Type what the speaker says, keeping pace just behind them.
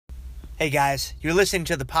Hey guys, you're listening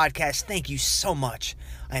to the podcast. Thank you so much.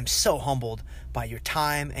 I am so humbled by your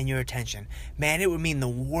time and your attention. Man, it would mean the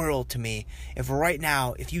world to me if right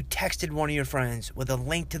now, if you texted one of your friends with a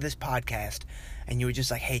link to this podcast and you were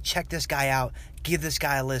just like, hey, check this guy out, give this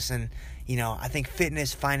guy a listen. I think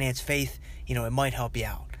fitness, finance, faith, it might help you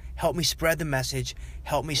out. Help me spread the message.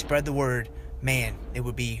 Help me spread the word. Man, it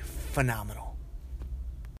would be phenomenal.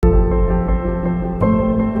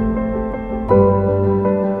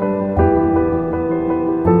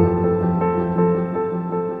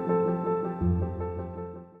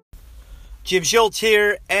 Jim Schultz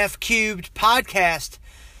here, F Cubed Podcast.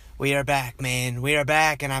 We are back, man. We are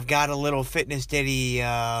back, and I've got a little fitness ditty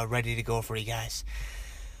ready to go for you guys.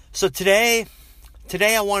 So today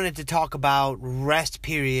I wanted to talk about rest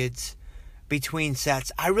periods between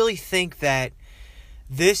sets. I really think that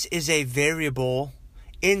this is a variable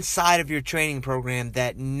inside of your training program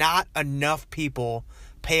that not enough people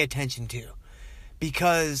pay attention to.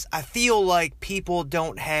 Because I feel like people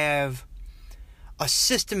don't have a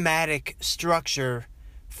systematic structure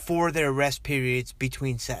for their rest periods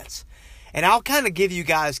between sets. And I'll kind of give you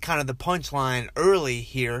guys kind of the punchline early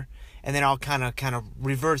here, and then I'll kind of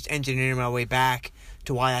reverse engineer my way back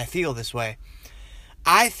to why I feel this way.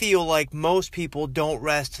 I feel like most people don't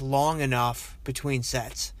rest long enough between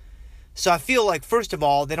sets. So I feel like, first of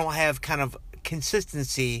all, they don't have kind of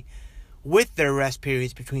consistency with their rest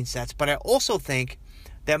periods between sets. But I also think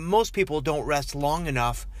that most people don't rest long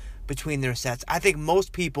enough between their sets. I think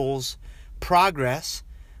most people's progress,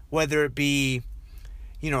 whether it be,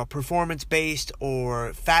 performance-based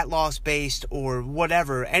or fat loss-based or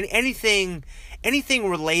whatever, and anything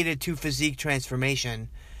related to physique transformation,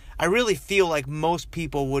 I really feel like most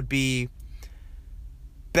people would be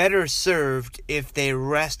better served if they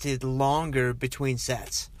rested longer between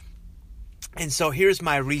sets. And so here's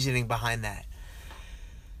my reasoning behind that.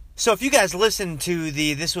 So if you guys listened to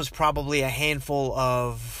this was probably a handful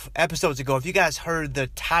of episodes ago, if you guys heard the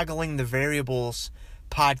Toggling the Variables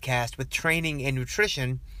podcast with training and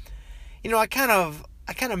nutrition, I kind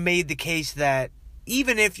of made the case that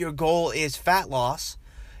even if your goal is fat loss,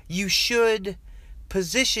 you should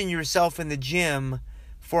position yourself in the gym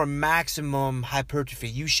for maximum hypertrophy.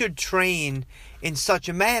 You should train in such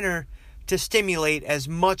a manner to stimulate as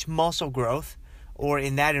much muscle growth, or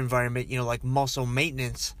in that environment, like muscle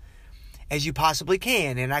maintenance, as you possibly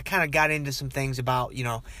can. And I kind of got into some things about,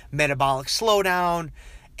 metabolic slowdown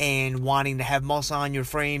and wanting to have muscle on your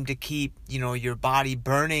frame to keep, your body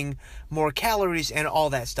burning more calories and all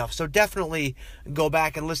that stuff. So definitely go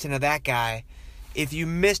back and listen to that guy if you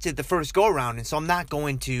missed it the first go around. And so I'm not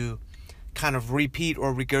going to kind of repeat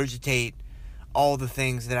or regurgitate all the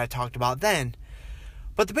things that I talked about then.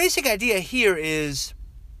 But the basic idea here is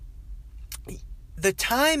the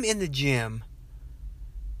time in the gym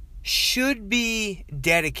should be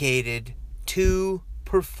dedicated to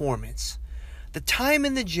performance. The time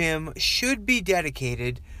in the gym should be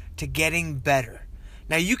dedicated to getting better.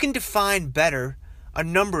 Now, you can define better a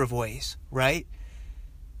number of ways, right?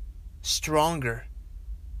 Stronger,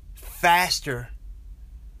 faster,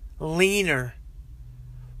 leaner.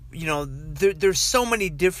 There's so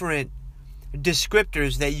many different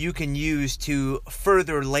descriptors that you can use to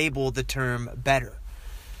further label the term better.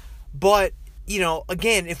 But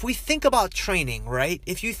again, if we think about training, right?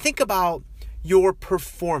 If you think about your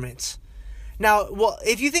performance. Now,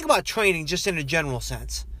 if you think about training just in a general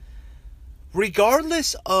sense,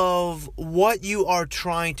 regardless of what you are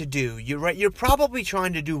trying to do, you're probably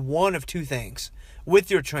trying to do one of two things with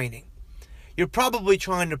your training. You're probably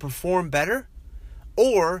trying to perform better,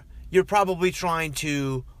 or you're probably trying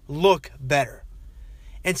to look better.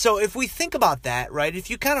 And so if we think about that, right, if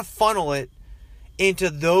you kind of funnel it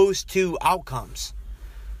into those two outcomes,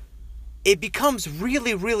 it becomes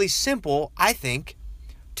really, really simple, I think,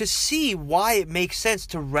 to see why it makes sense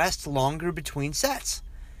to rest longer between sets.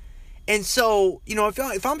 And so,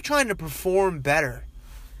 if I'm trying to perform better,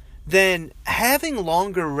 then having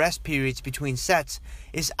longer rest periods between sets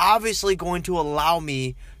is obviously going to allow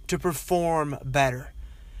me to perform better.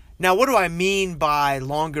 Now, what do I mean by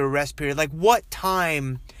longer rest period? Like, what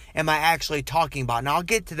time am I actually talking about? Now, I'll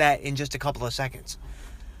get to that in just a couple of seconds.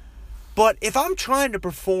 But if I'm trying to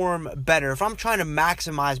perform better, if I'm trying to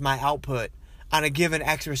maximize my output on a given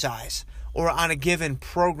exercise or on a given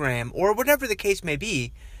program or whatever the case may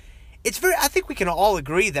be, I think we can all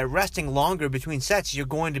agree that resting longer between sets, you're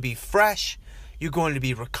going to be fresh, you're going to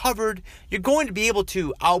be recovered, you're going to be able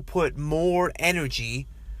to output more energy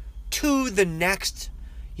to the next,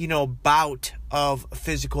 bout of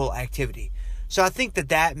physical activity. So I think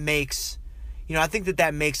that makes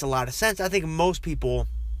a lot of sense. I think most people,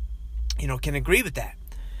 can agree with that.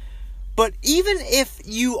 But even if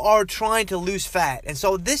you are trying to lose fat, and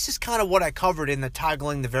so this is kind of what I covered in the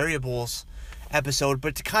toggling the variables episode,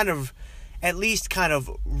 but to kind of at least kind of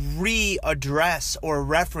readdress or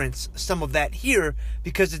reference some of that here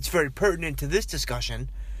because it's very pertinent to this discussion.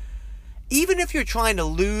 Even if you're trying to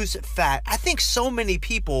lose fat, I think so many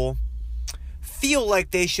people feel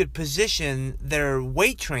like they should position their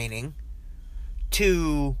weight training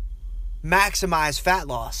to maximize fat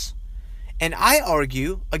loss. And I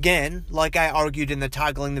argue, again, like I argued in the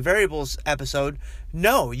Toggling the Variables episode,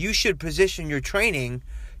 no, you should position your training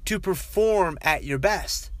to perform at your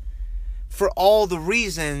best for all the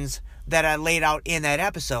reasons that I laid out in that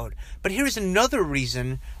episode. But here's another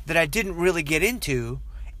reason that I didn't really get into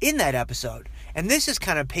in that episode. And this is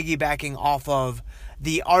kind of piggybacking off of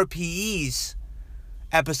the RPEs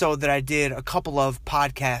episode that I did a couple of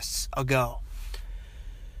podcasts ago.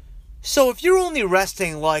 So if you're only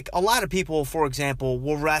resting, like a lot of people, for example,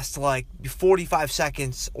 will rest like 45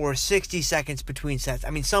 seconds or 60 seconds between sets. I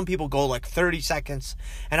mean, some people go like 30 seconds.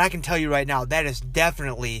 And I can tell you right now, that is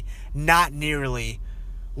definitely not nearly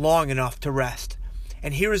long enough to rest.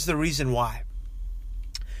 And here's the reason why.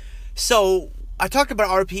 So I talked about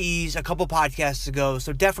RPEs a couple podcasts ago,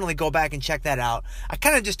 so definitely go back and check that out. I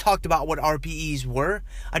kind of just talked about what RPEs were.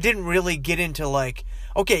 I didn't really get into like,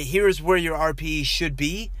 okay, here's where your RPE should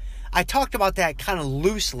be. I talked about that kind of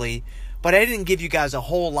loosely, but I didn't give you guys a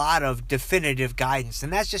whole lot of definitive guidance.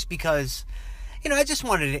 And that's just because, I just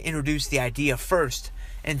wanted to introduce the idea first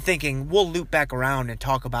and thinking we'll loop back around and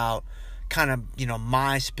talk about kind of,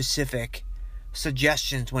 my specific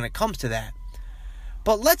suggestions when it comes to that.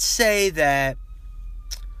 But let's say that,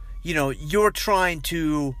 you're trying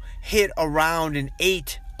to hit around an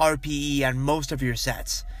 8 RPE on most of your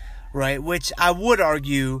sets, right? Which I would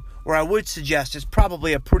argue, or I would suggest, is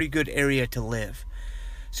probably a pretty good area to live.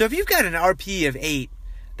 So if you've got an RPE of 8,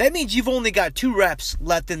 that means you've only got 2 reps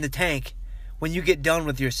left in the tank when you get done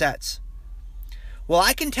with your sets. Well,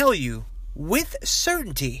 I can tell you with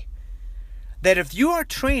certainty that if you are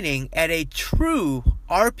training at a true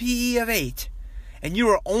RPE of 8, and you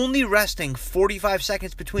are only resting 45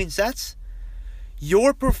 seconds between sets,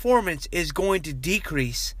 your performance is going to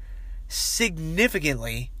decrease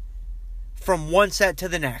significantly from one set to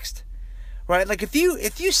the next. Right? Like if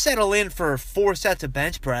you settle in for 4 sets of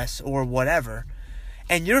bench press or whatever,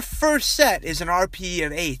 and your first set is an RPE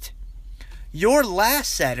of 8, your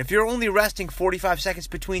last set, if you're only resting 45 seconds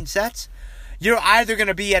between sets, you're either going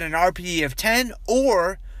to be at an RPE of 10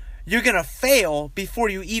 or you're going to fail before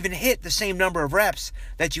you even hit the same number of reps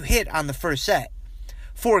that you hit on the first set.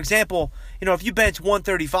 For example, if you bench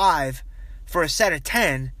 135 for a set of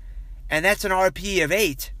 10, and that's an RPE of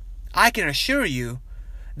 8, I can assure you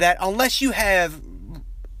that unless you have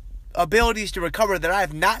abilities to recover that I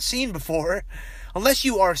have not seen before, unless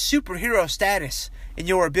you are superhero status in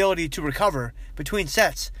your ability to recover between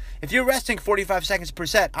sets, if you're resting 45 seconds per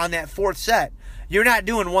set on that 4th set, you're not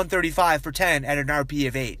doing 135 for 10 at an RPE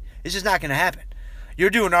of 8. It's just not going to happen.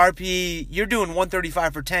 You're doing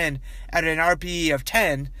 135 for 10 at an RPE of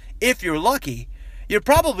 10 if you're lucky. You're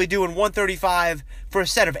probably doing 135 for a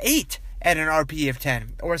set of 8 at an RPE of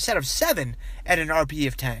 10 or a set of 7 at an RPE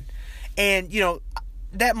of 10. And,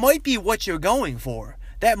 that might be what you're going for.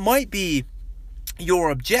 That might be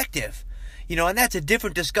your objective. And that's a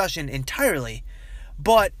different discussion entirely.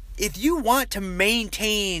 But if you want to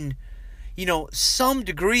maintain some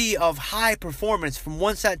degree of high performance from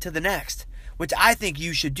one set to the next, which I think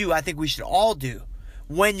you should do, I think we should all do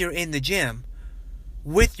when you're in the gym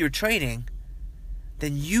with your training,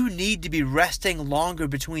 then you need to be resting longer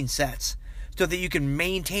between sets so that you can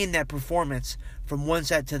maintain that performance from one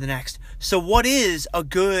set to the next. So what is a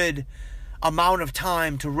good amount of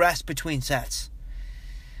time to rest between sets?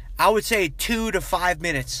 I would say 2 to 5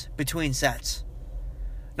 minutes between sets.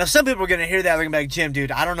 Now, some people are going to hear that. They're going to be like, Jim, dude,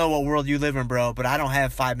 I don't know what world you live in, bro, but I don't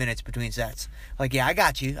have 5 minutes between sets. Like, yeah, I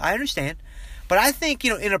got you. I understand. But I think,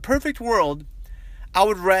 in a perfect world, I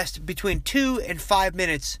would rest between 2 and 5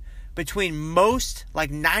 minutes between most, like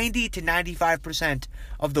 90 to 95%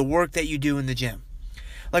 of the work that you do in the gym.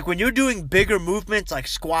 Like when you're doing bigger movements like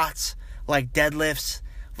squats, like deadlifts,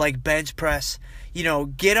 like bench press,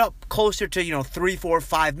 get up closer to, 3, 4,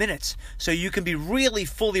 5 minutes so you can be really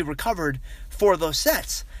fully recovered for those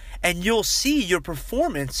sets. And you'll see your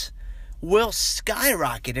performance will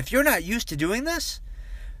skyrocket. If you're not used to doing this,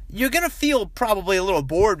 you're going to feel probably a little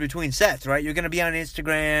bored between sets, right? You're going to be on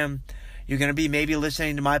Instagram. You're going to be maybe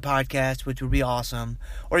listening to my podcast, which would be awesome.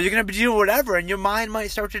 Or you're going to be doing whatever, and your mind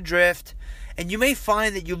might start to drift. And you may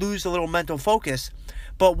find that you lose a little mental focus.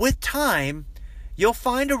 But with time, you'll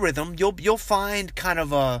find a rhythm. You'll find kind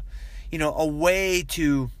of a way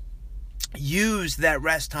to use that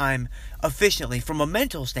rest time efficiently from a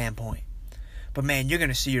mental standpoint. But man, you're going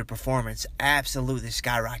to see your performance absolutely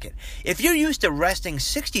skyrocket. If you're used to resting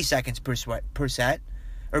 60 seconds per set,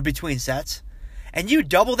 or between sets, and you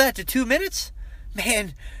double that to 2 minutes,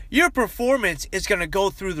 man, your performance is going to go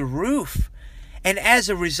through the roof. And as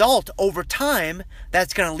a result, over time,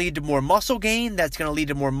 that's going to lead to more muscle gain. That's going to lead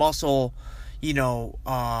to more muscle,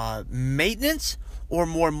 maintenance, or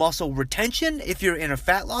more muscle retention. If you're in a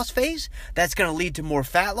fat loss phase, that's going to lead to more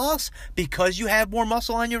fat loss because you have more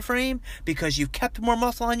muscle on your frame, because you've kept more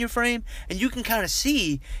muscle on your frame. And you can kind of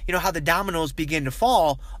see, how the dominoes begin to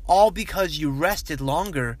fall, all because you rested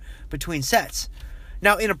longer between sets.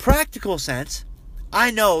 Now, in a practical sense, I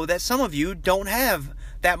know that some of you don't have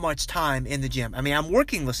that much time in the gym. I mean, I'm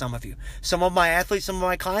working with some of you. Some of my athletes, some of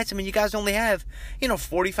my clients, you guys only have,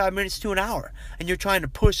 45 minutes to an hour. And you're trying to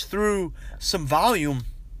push through some volume,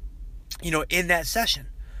 in that session.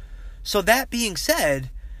 So that being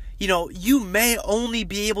said, you may only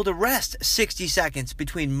be able to rest 60 seconds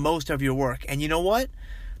between most of your work. And you know what?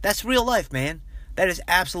 That's real life, man. That is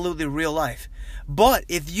absolutely real life. But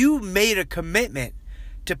if you made a commitment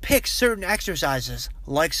to pick certain exercises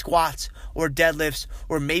like squats or deadlifts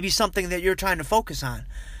or maybe something that you're trying to focus on,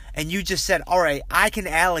 and you just said, all right, I can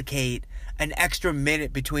allocate an extra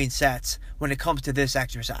minute between sets when it comes to this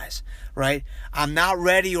exercise, right? I'm not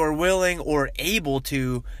ready or willing or able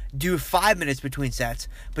to do 5 minutes between sets,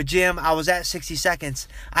 but Jim, I was at 60 seconds.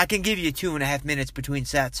 I can give you 2.5 minutes between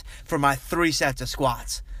sets for my 3 sets of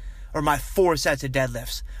squats or my 4 sets of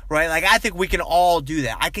deadlifts, right? Like, I think we can all do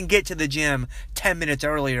that. I can get to the gym 10 minutes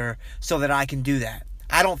earlier so that I can do that.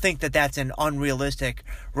 I don't think that that's an unrealistic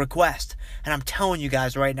request. And I'm telling you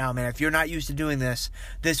guys right now, man, if you're not used to doing this,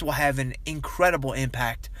 this will have an incredible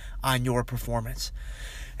impact on your performance.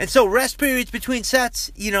 And so rest periods between sets,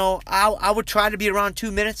 I would try to be around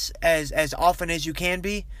 2 minutes as often as you can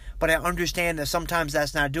be. But I understand that sometimes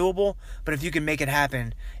that's not doable. But if you can make it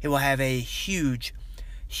happen, it will have a huge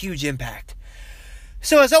impact.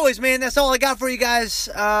 So as always, man, that's all I got for you guys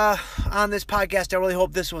on this podcast. I really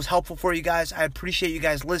hope this was helpful for you guys. I appreciate you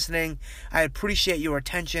guys listening. I appreciate your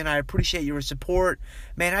attention. I appreciate your support.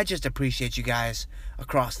 Man, I just appreciate you guys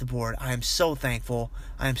across the board. I am so thankful.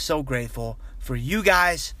 I am so grateful for you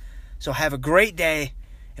guys. So have a great day,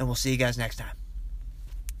 and we'll see you guys next time.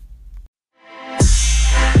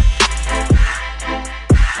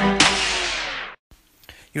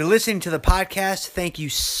 You're listening to the podcast. Thank you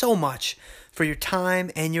so much for your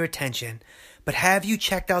time and your attention. But have you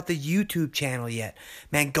checked out the YouTube channel yet?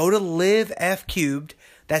 Man, go to Live F Cubed.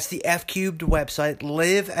 That's the F Cubed website,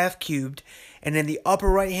 Live F Cubed. And in the upper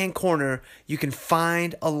right-hand corner, you can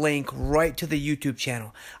find a link right to the YouTube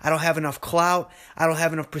channel. I don't have enough clout. I don't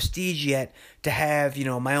have enough prestige yet to have,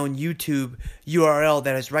 my own YouTube URL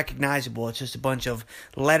that is recognizable. It's just a bunch of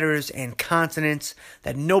letters and consonants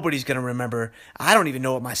that nobody's going to remember. I don't even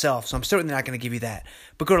know it myself, so I'm certainly not going to give you that.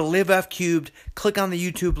 But go to Live F Cubed, click on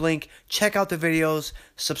the YouTube link, check out the videos,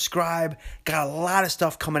 subscribe. Got a lot of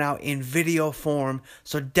stuff coming out in video form,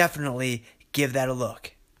 so definitely give that a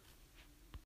look.